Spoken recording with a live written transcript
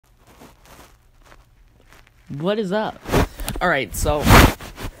What is up? Alright, so,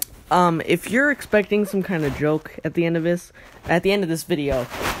 if you're expecting some kind of joke at the end of this video,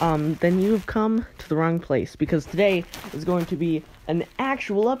 then you have come to the wrong place, because today is going to be an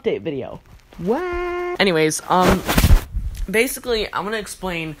actual update video. What? Anyways, basically, I'm gonna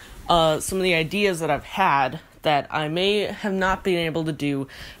explain, some of the ideas that I've had that I may have not been able to do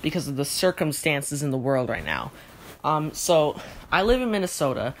because of the circumstances in the world right now. So, I live in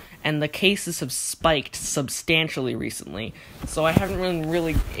Minnesota, and the cases have spiked substantially recently, so I haven't been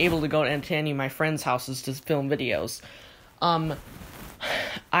really able to go into any of my friends' houses to film videos. I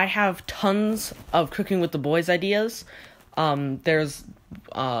have tons of Cooking with the Boys ideas. I was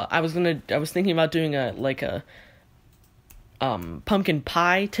thinking about doing a pumpkin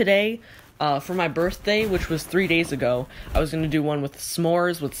pie today, for my birthday, which was 3 days ago. I was gonna do one with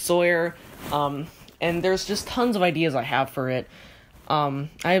s'mores, with Sawyer, and there's just tons of ideas I have for it. I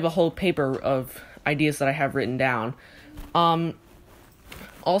have a whole paper of ideas that I have written down.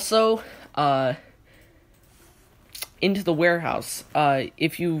 Also, Into the Warehouse.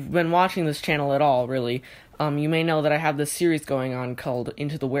 If you've been watching this channel at all, really, you may know that I have this series going on called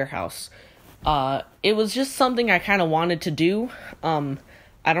Into the Warehouse. It was just something I kind of wanted to do. I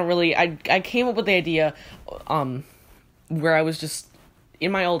came up with the idea, where I was just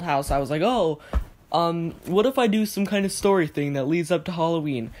in my old house. I was like, what if I do some kind of story thing that leads up to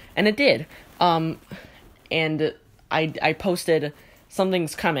Halloween? And it did. And I posted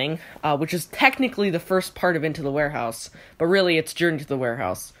Something's Coming, which is technically the first part of Into the Warehouse, but really it's Journey to the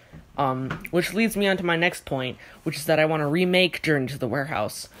Warehouse. Which leads me on to my next point, which is that I want to remake Journey to the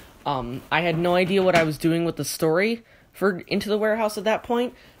Warehouse. I had no idea what I was doing with the story for Into the Warehouse at that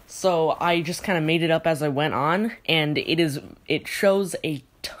point, so I just kind of made it up as I went on, and it shows a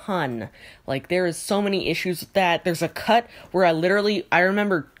ton. Like, there is so many issues with that. There's a cut where I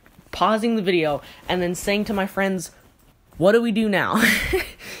remember pausing the video and then saying to my friends, what do we do now?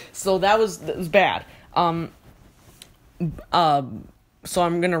 So that was bad. So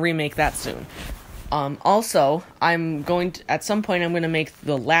I'm gonna remake that soon. Also, at some point I'm gonna make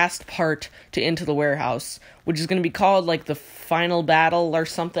the last part to Into the Warehouse, which is gonna be called, like, the final battle or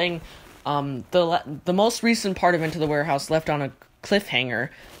something. The most recent part of Into the Warehouse left on a cliffhanger,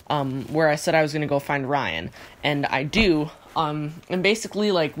 where I said I was gonna go find Ryan, and I do, and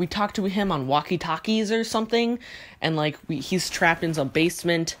basically, like, we talked to him on walkie-talkies or something, and, like, he's trapped in some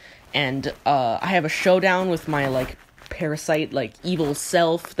basement, and, I have a showdown with my, like, parasite, like, evil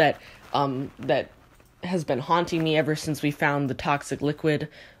self that has been haunting me ever since we found the toxic liquid,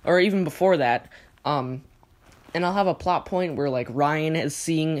 or even before that. And I'll have a plot point where, like, Ryan is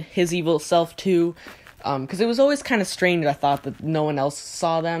seeing his evil self too, because it was always kind of strange, I thought, that no one else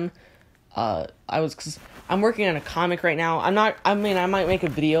saw them. Cause I'm working on a comic right now. I might make a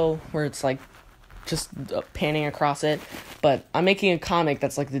video where it's, like, just panning across it, but I'm making a comic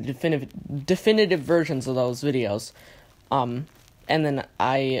that's, like, the definitive versions of those videos. And then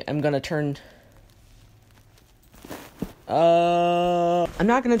I am gonna turn... I'm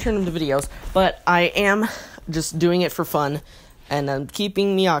not gonna turn them to videos, but I am just doing it for fun, and I'm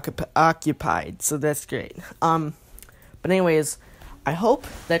keeping me occupied, so that's great. But anyways, I hope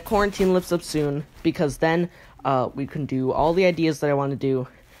that quarantine lifts up soon, because then, we can do all the ideas that I want to do,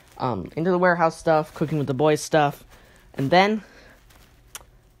 Into the Warehouse stuff, Cooking with the Boys stuff, and then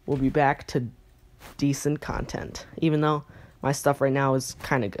we'll be back to decent content, even though my stuff right now is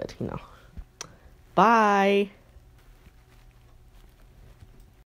kind of good, you know. Bye!